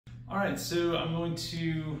All right, so I'm going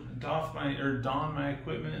to don my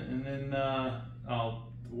equipment, and then I'll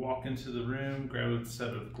walk into the room, grab a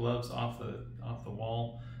set of gloves off the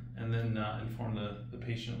wall, and then inform the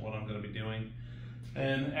patient what I'm going to be doing.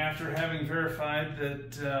 And after having verified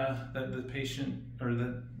that that the patient or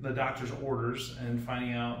the doctor's orders and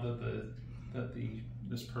finding out that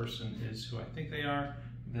this person is who I think they are,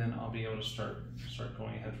 then I'll be able to start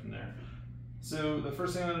going ahead from there. So the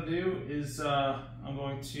first thing I'm going to do is I'm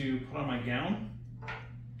going to put on my gown.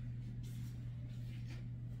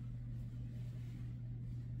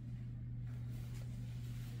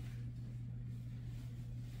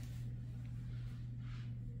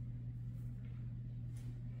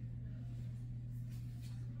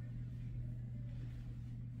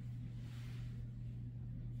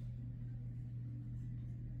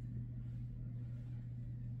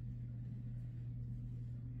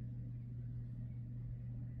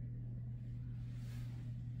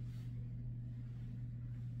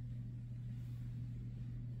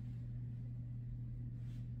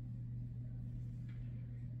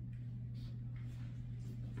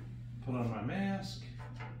 Put on my mask.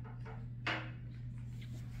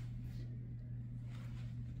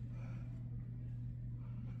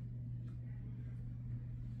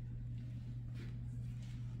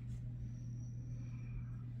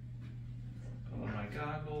 Put on my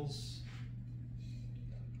goggles.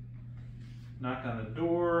 Knock on the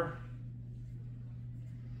door.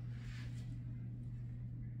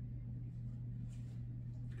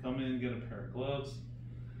 Come in and get a pair of gloves.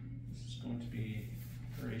 This is going to be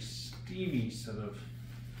very steamy set of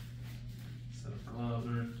gloves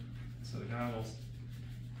or set of goggles.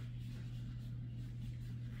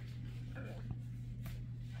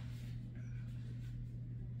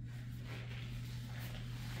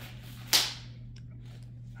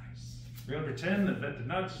 Nice. We're going to pretend that did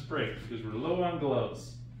not just break because we're low on gloves.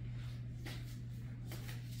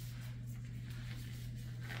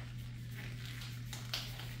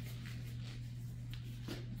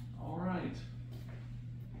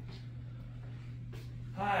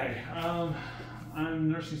 Hi,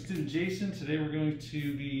 I'm nursing student Jason. Today we're going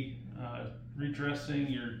to be redressing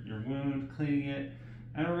your wound, cleaning it,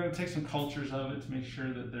 and we're going to take some cultures of it to make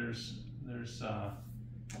sure that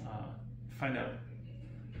find out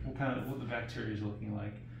what the bacteria is looking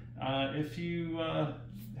like. If you have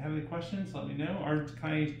any questions, let me know, or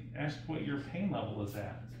can I ask what your pain level is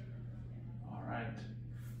at? All right.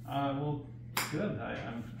 Well, good.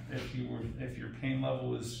 If your pain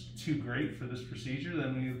level is too great for this procedure,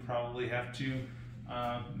 then we would probably have to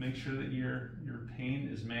make sure that your pain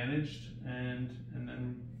is managed, and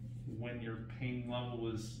then when your pain level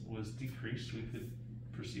was decreased, we could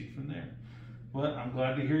proceed from there. But I'm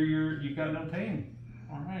glad to hear you've got no pain.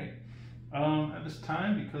 All right. At this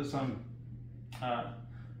time, because I'm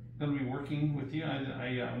going to be working with you, I'm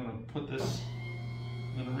going to put this.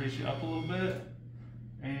 I'm going to raise you up a little bit,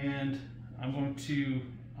 and I'm going to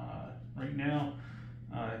right now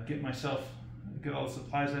get all the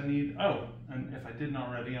supplies I need. Oh, and if I didn't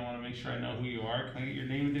already, I want to make sure I know who you are. Can I get your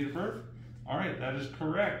name and date of birth? All right, that is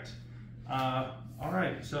correct. All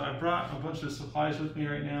right, so I brought a bunch of supplies with me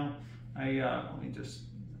right now. Let me just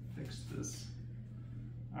fix this.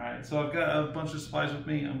 All right, so I've got a bunch of supplies with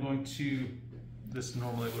me. I'm going to, this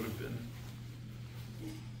normally would have been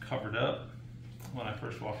covered up when I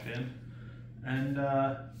first walked in. And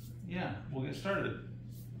yeah, we'll get started.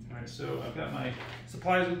 All right, so I've got my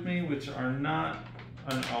supplies with me, which are not,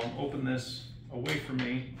 I'll open this away from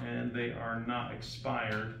me, and they are not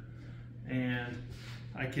expired. And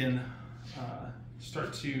I can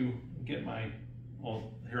start to get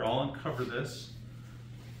well, here, I'll uncover this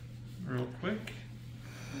real quick.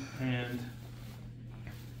 And,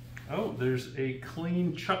 oh, there's a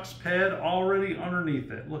clean Chuck's pad already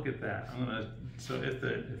underneath it. Look at that. So if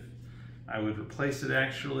I would replace it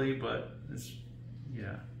actually, but it's,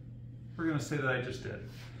 yeah. We're gonna say that I just did.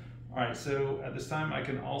 All right, so at this time I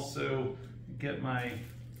can also get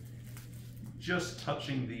just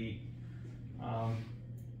touching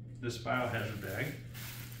this biohazard bag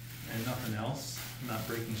and nothing else, not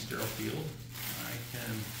breaking sterile field.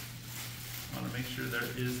 I wanna make sure there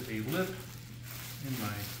is a lip in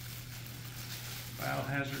my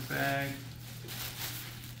biohazard bag,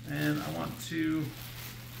 and I want to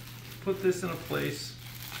put this in a place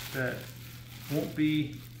that won't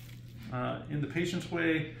be in the patient's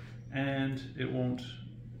way, and it won't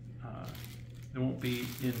be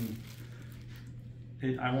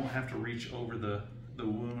I won't have to reach over the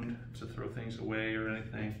wound to throw things away or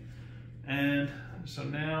anything. And so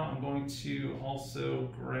now I'm going to also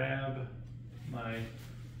grab my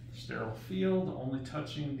sterile field, only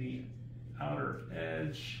touching the outer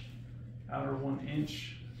edge, outer 1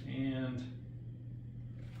 inch, and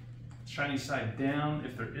shiny side down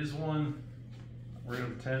if there is one. We're going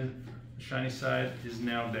to pretend the shiny side is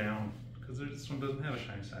now down because this one doesn't have a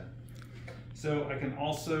shiny side. So I can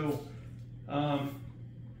also, if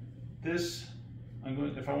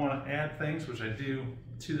I want to add things, which I do,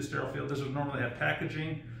 to the sterile field, this would normally have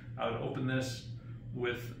packaging. I would open this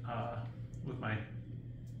with my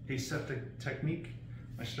aseptic technique,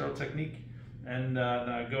 my sterile technique, and then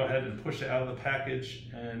I go ahead and push it out of the package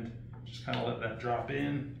and just kind of let that drop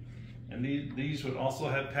in. And these would also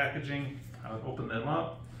have packaging. I would open them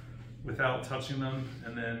up without touching them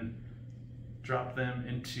and then drop them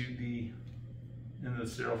into the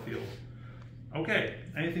sterile field. Okay,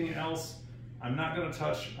 anything else I'm not going to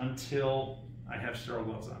touch until I have sterile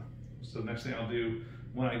gloves on. So the next thing I'll do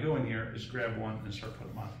when I go in here is grab one and start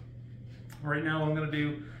putting them on. Right now what I'm going to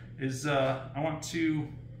do is I want to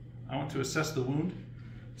assess the wound.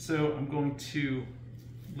 So I'm going to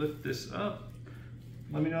lift this up.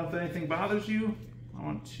 Let me know if anything bothers you. I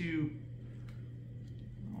want to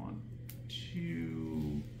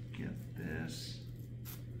get this.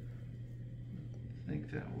 I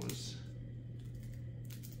think that was.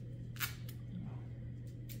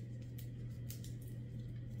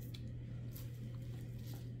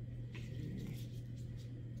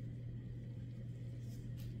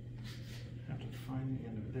 Have to find the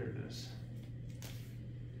end of it. There it is.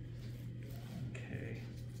 Okay.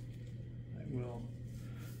 I will.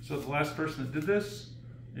 So the last person that did this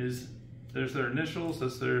there's their initials,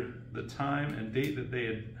 that's the time and date that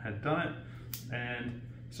they had done it, and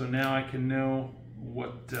so now I can know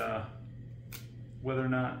whether or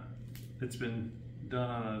not it's been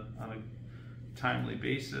done on a timely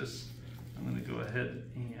basis. I'm going to go ahead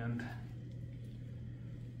and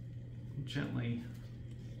gently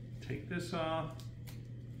take this off.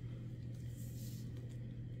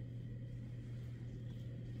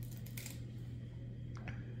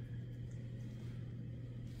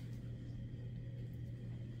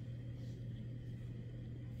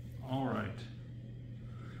 All right,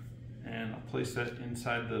 and I'll place that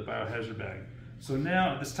inside the biohazard bag. So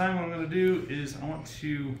now at this time what I'm going to do is I want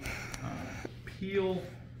to peel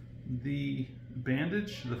the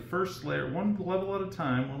bandage, the first layer, one level at a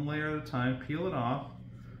time, one layer at a time, peel it off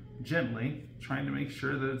gently, trying to make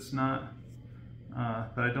sure that it's not,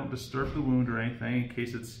 that I don't disturb the wound or anything in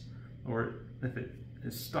case or if it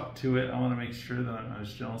is stuck to it. I want to make sure that I'm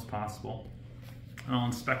as gentle as possible. And I'll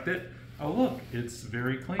inspect it. Oh look, it's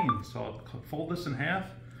very clean. So I'll fold this in half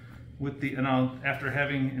and after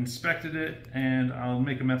having inspected it, and I'll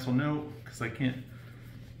make a mental note because I can't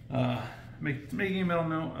making a mental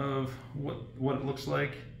note of what it looks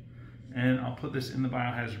like, and I'll put this in the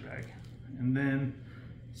biohazard bag. And then,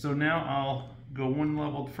 so now I'll go one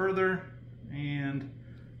level further, and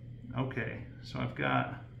okay, so I've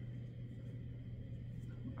got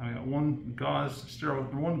one gauze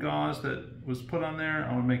that was put on there.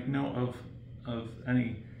 I want to make note of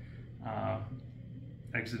any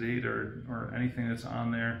exudate or anything that's on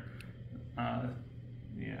there.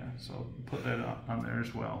 Yeah, so I'll put that on there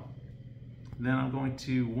as well. Then I'm going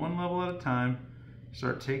to, one level at a time,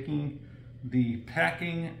 start taking the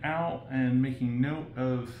packing out and making note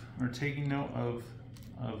of, or taking note of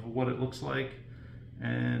what it looks like.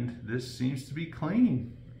 And this seems to be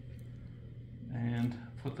clean. And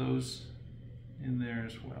put those in there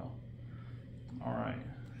as well. All right,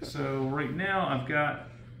 so right now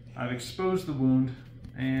I've exposed the wound,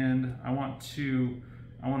 and I'm going to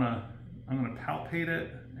palpate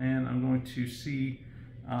it, and I'm going to see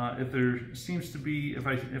if there seems to be,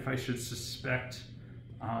 if I should suspect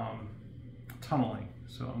tunneling.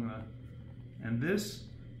 So I'm gonna, and this,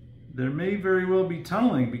 there may very well be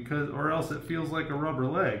tunneling or else it feels like a rubber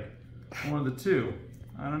leg. One of the two,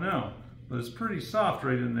 I don't know. But it's pretty soft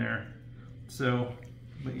right in there. So,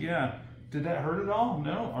 but yeah, did that hurt at all?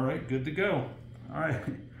 No? All right, good to go. All right,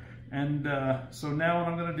 and so now what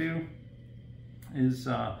I'm gonna do is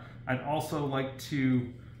I'd also like to,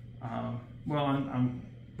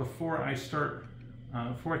 before I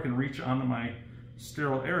can reach onto my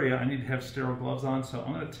sterile area, I need to have sterile gloves on. So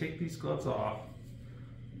I'm gonna take these gloves off,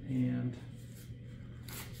 and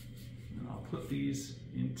I'll put these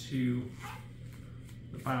into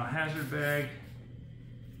the biohazard bag,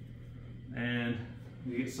 and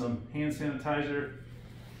we get some hand sanitizer,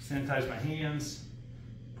 sanitize my hands,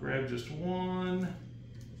 grab just one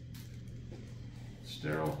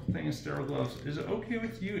sterile thing of sterile gloves. Is it okay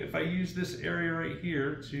with you if I use this area right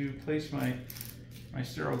here to place my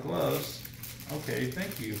sterile gloves? Okay,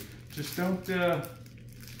 thank you. Just don't, yeah,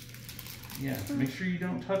 make sure you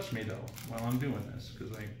don't touch me though while I'm doing this,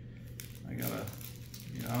 because I gotta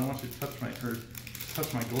You know, I don't want you to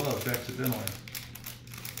touch my gloves accidentally.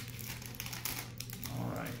 All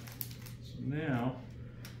right. So now,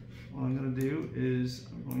 what I'm going to do is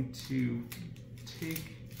I'm going to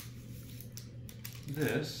take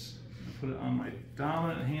this and put it on my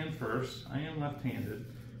dominant hand first. I am left-handed,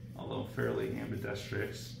 although fairly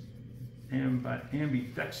ambidextrous.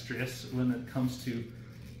 Ambidextrous when it comes to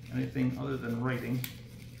anything other than writing.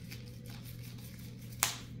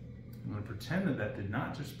 I'm going to pretend that that did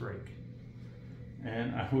not just break.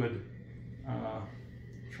 And I would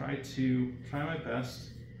try my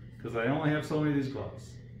best, because I only have so many of these gloves.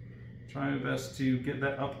 Try my best to get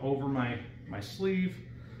that up over my sleeve,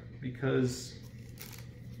 because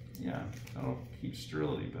yeah, that'll keep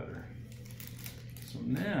sterility better. So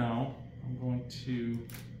now I'm going to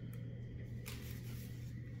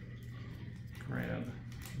grab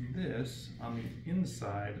this on the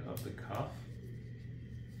inside of the cuff.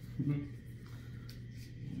 And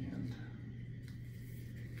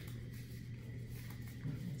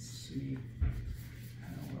let's see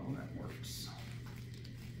how well that works.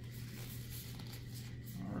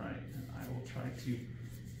 All right, and I will try to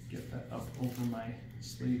get that up over my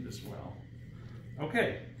sleeve as well.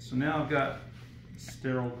 Okay, so now I've got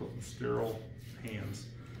sterile hands,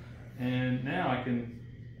 and now I can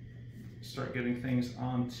start getting things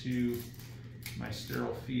onto my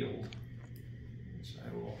sterile field, which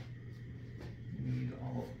I will need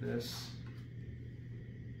all of this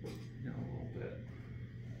in a little bit.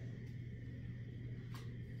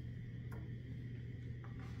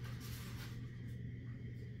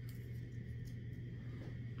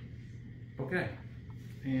 Okay,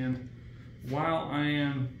 and while I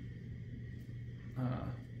am,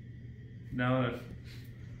 now that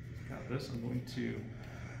I've got this, I'm going to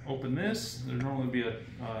open this. There'll normally be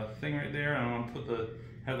a thing right there. I want to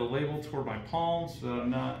have the label toward my palm so that I'm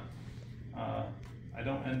not, I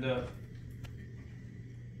don't end up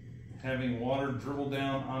having water dribble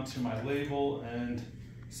down onto my label and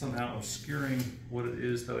somehow obscuring what it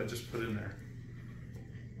is that I just put in there.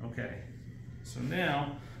 Okay, so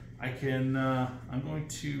now I can, I'm going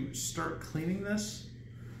to start cleaning this.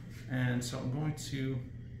 And so I'm going to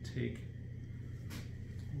take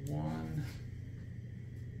one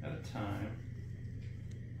at a time.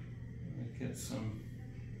 Get some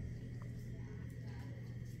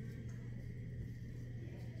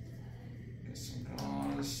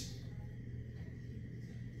gauze,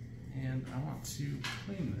 and I want to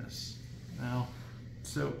clean this now.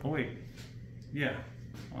 So, oh wait, yeah,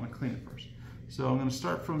 I want to clean it first. So I'm going to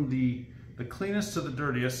start from the cleanest to the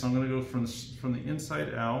dirtiest. So I'm going to go from the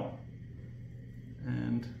inside out,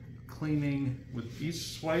 and cleaning with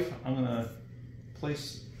each swipe. I'm going to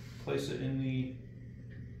place it in the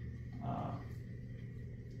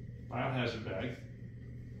biohazard bag.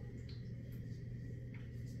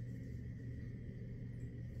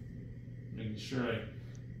 Making sure I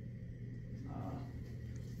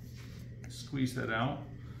squeeze that out.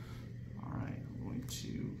 All right, I'm going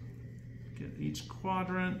to get each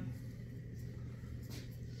quadrant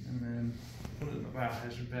and then put it in the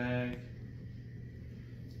biohazard bag.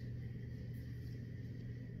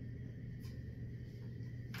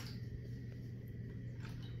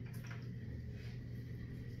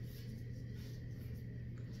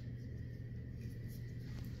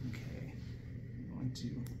 To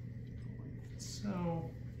like so,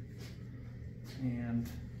 and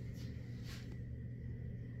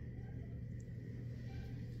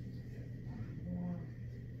one more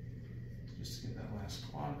just to get that last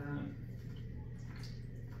quadrant.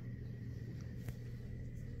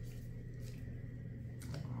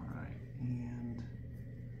 All right, and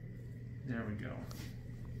there we go.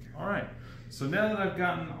 All right, so now that I've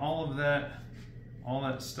gotten all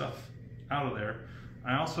that stuff out of there,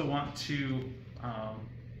 I also want to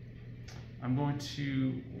I'm going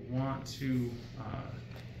to want to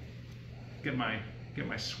get my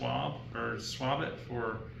swab, or swab it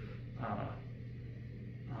for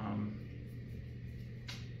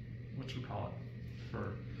what you call it,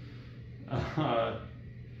 for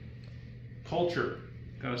culture.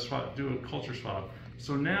 Got to do a culture swab.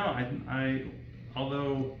 So now I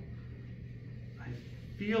although I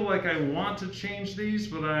feel like I want to change these,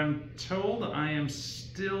 but I'm told I am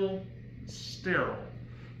still sterile.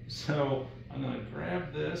 So I'm going to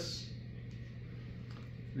grab this,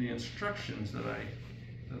 the instructions that I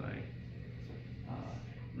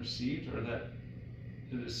received, or that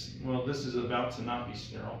it is, well, this is about to not be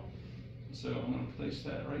sterile. So I'm going to place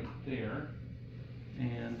that right there,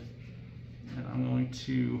 and I'm going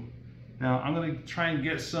to, now I'm going to try and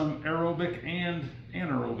get some aerobic and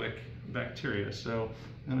anaerobic bacteria. So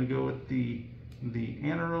I'm going to go with the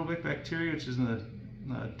anaerobic bacteria, which is in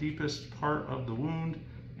deepest part of the wound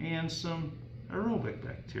and some aerobic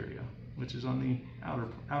bacteria, which is on the outer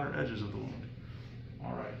edges of the wound.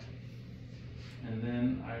 All right, and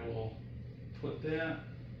then I will put that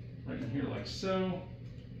right in here like so.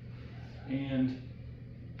 And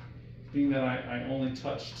being that I only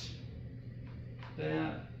touched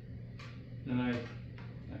that, then I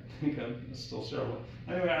think I'm still sterile.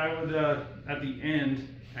 Anyway, I would at the end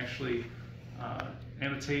actually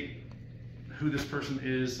annotate who this person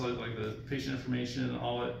is, like the patient information,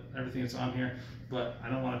 everything that's on here. But I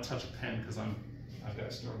don't want to touch a pen because I've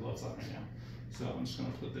got sterile gloves on right now. So I'm just going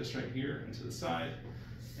to put this right here into the side.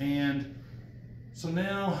 And so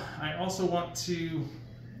now I also want to,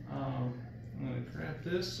 I'm going to grab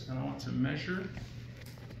this and I want to measure.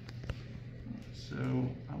 So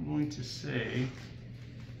I'm going to say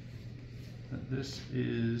that this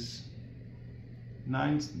is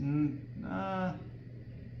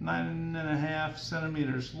 9.5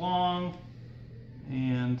 centimeters long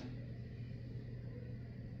and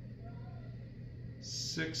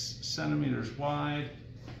 6 centimeters wide.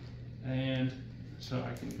 And so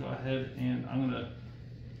I can go ahead and I'm going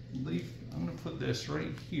to put this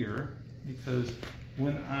right here, because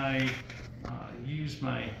when I use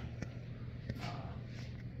my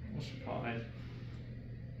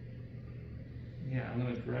I'm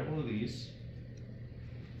going to grab one of these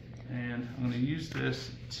and I'm going to use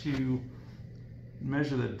this to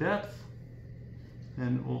measure the depth.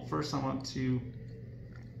 And well, first I want to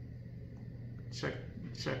check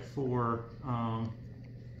for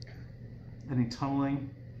any tunneling.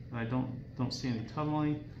 I don't see any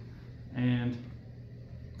tunneling, and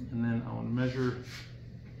then I want to measure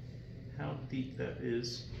how deep that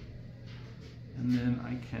is, and then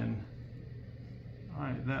I can. All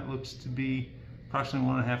right, that looks to be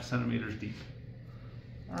approximately 1.5 centimeters deep.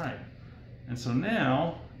 All right, and so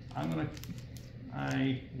now I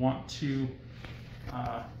want to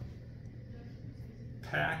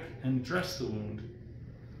pack and dress the wound.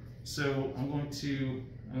 So I'm going to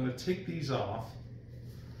take these off,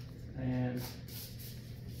 and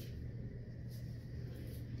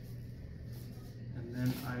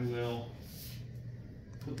then I will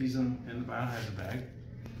put these in the biohazard bag,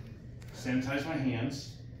 sanitize my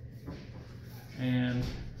hands, and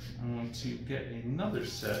I'm going to get another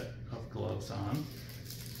set of gloves on.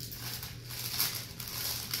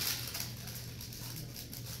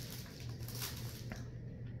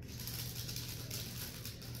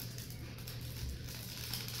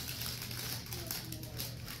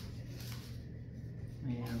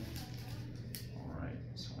 And all right,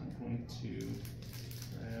 so I'm going to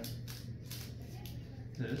grab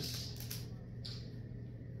this.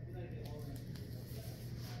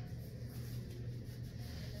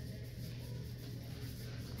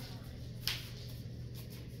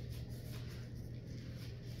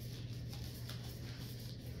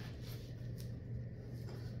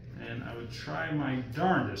 And I would try my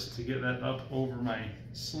darndest to get that up over my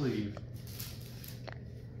sleeve,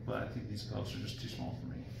 but I think these gloves are just too small for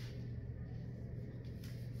me.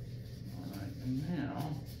 All right, and now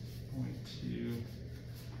I'm going to,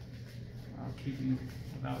 keeping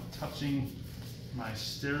without touching my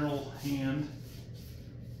sterile hand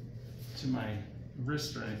to my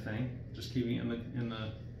wrist or anything, just keeping it in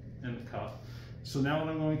the cuff. So now what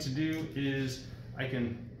I'm going to do is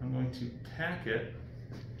I'm going to pack it.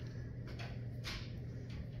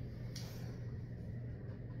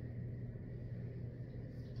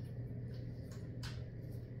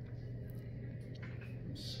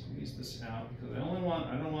 Squeeze this out because I don't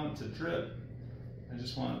want it to drip. I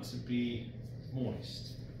just want it to be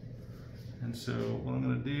moist. And so what I'm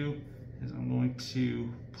going to do is I'm going to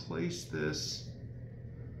place this,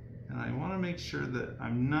 and I want to make sure that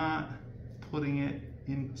I'm not putting it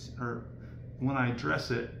in, or when I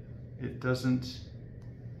dress it, it doesn't,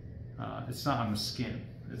 it's not on the skin.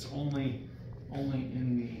 It's only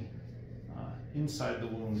in the inside the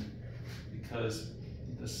wound, because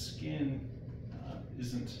the skin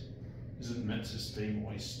isn't meant to stay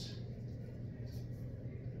moist.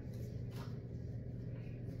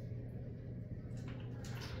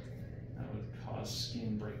 That would cause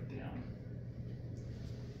skin breakdown.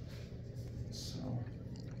 So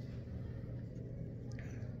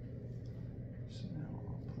now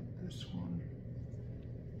I'll put this one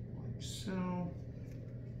like so.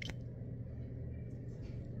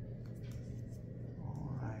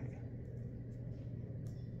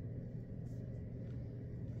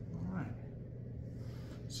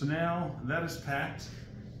 So now that is packed,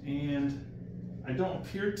 and I don't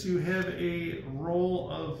appear to have a roll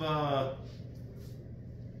of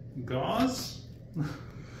gauze.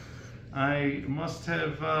 I must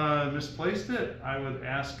have misplaced it. I would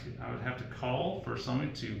have to call for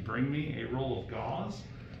somebody to bring me a roll of gauze,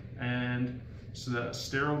 and so that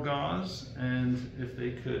sterile gauze, and if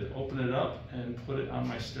they could open it up and put it on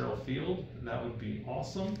my sterile field, that would be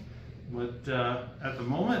awesome. But at the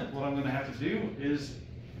moment, what I'm going to have to do is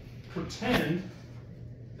pretend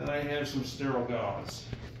that I have some sterile gauze.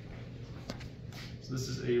 So this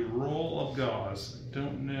is a roll of gauze. I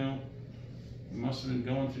don't know. We must have been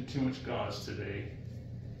going through too much gauze today.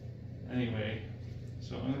 Anyway,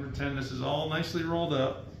 so I'm going to pretend this is all nicely rolled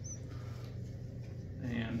up.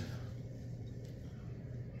 And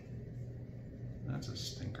that's a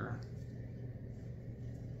stinker.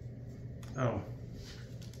 Oh.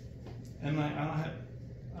 And I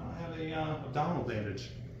don't have a abdominal bandage.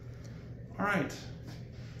 All right.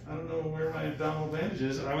 I don't know where my abdominal bandage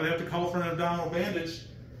is. I would have to call for an abdominal bandage.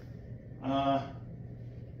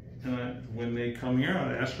 When they come here, I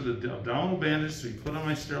would ask for the abdominal bandage to be put on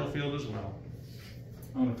my sterile field as well.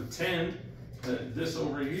 I'm going to pretend that this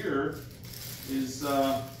over here is,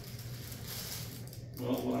 well,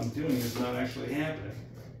 what I'm doing is not actually happening.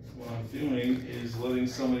 What I'm doing is letting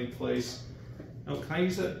somebody place, oh, can I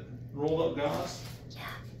use that rolled up gauze? Yeah.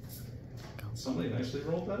 Somebody nicely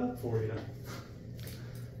rolled that up for you.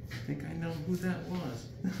 I think I know who that was.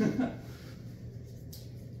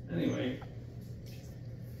 Anyway,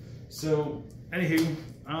 so anywho,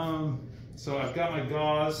 so I've got my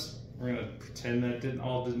gauze. We're gonna pretend that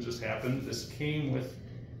didn't just happen. This came with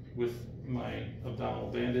my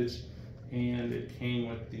abdominal bandage, and it came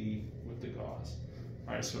with the gauze.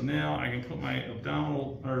 All right, so now I can put my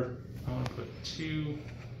abdominal, or I want to put 2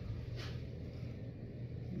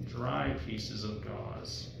 dry pieces of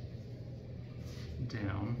gauze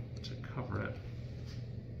down to cover it.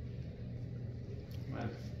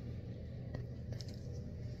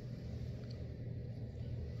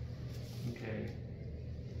 Okay.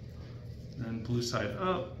 Then blue side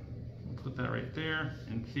up. We'll put that right there.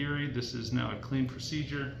 In theory, this is now a clean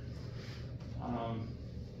procedure.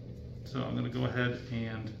 So I'm going to go ahead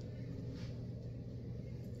and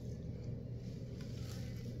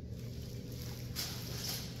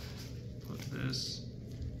put this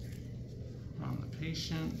on the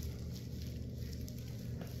patient.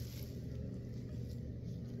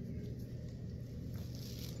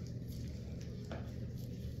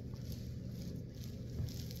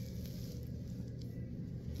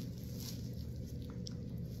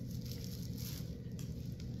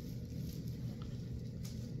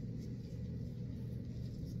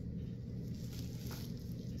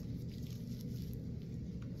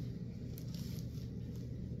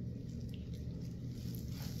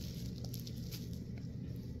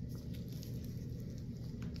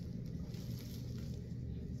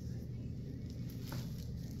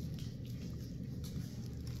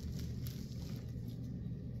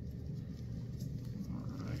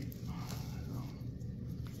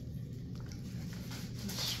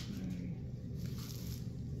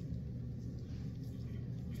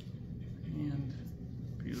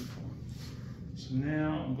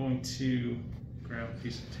 Now I'm going to grab a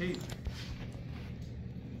piece of tape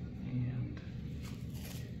and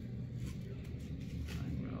I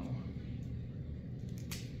will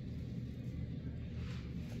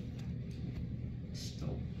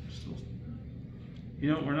still,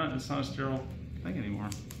 you know, it's not a sterile thing anymore.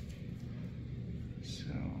 So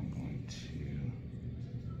I'm going to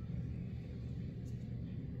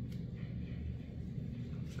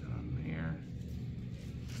put that on there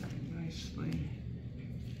very nicely.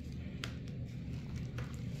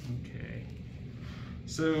 Okay,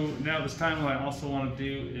 so now this time what I also want to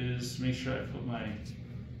do is make sure I put my,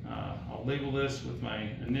 I'll label this with my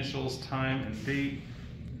initials, time, and date,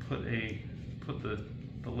 put the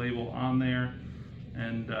label on there,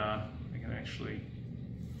 and I can actually,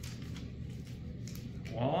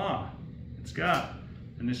 voila, it's got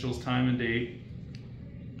initials, time, and date,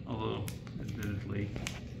 although admittedly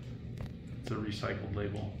it's a recycled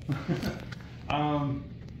label.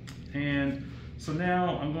 And so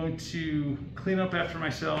now I'm going to clean up after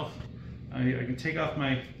myself. I can take off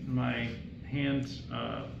my hand,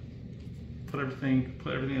 put everything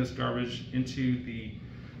that's garbage into the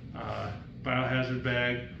biohazard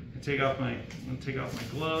bag. I'm gonna take off my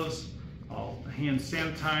gloves. I'll hand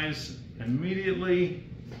sanitize immediately,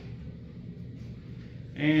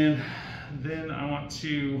 and then I want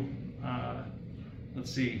to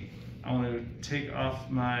let's see. I want to take off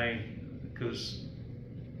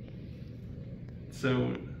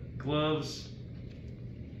so gloves,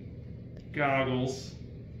 goggles,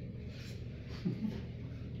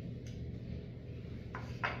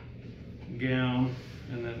 gown,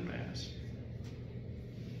 and then mask.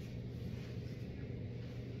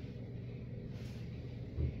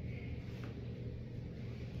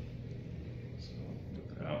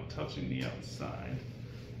 touching the outside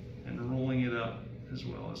and rolling it up as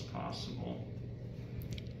well as possible.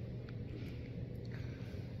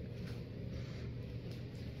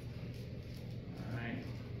 All right,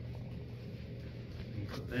 you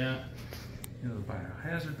put that in the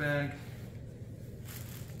biohazard bag,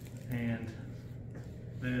 and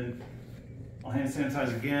then I'll hand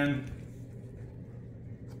sanitize again.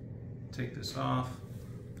 Take this off,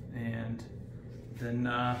 and then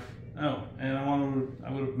oh, and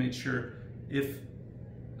I would have made sure if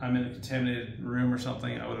I'm in a contaminated room or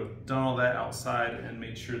something, I would have done all that outside and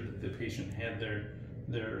made sure that the patient had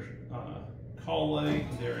their call leg,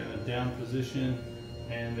 they're in a down position,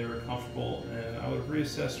 and they were comfortable, and I would have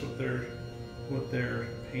reassessed what their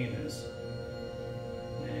pain is,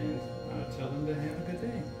 and tell them to have a good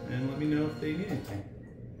day and let me know if they need anything.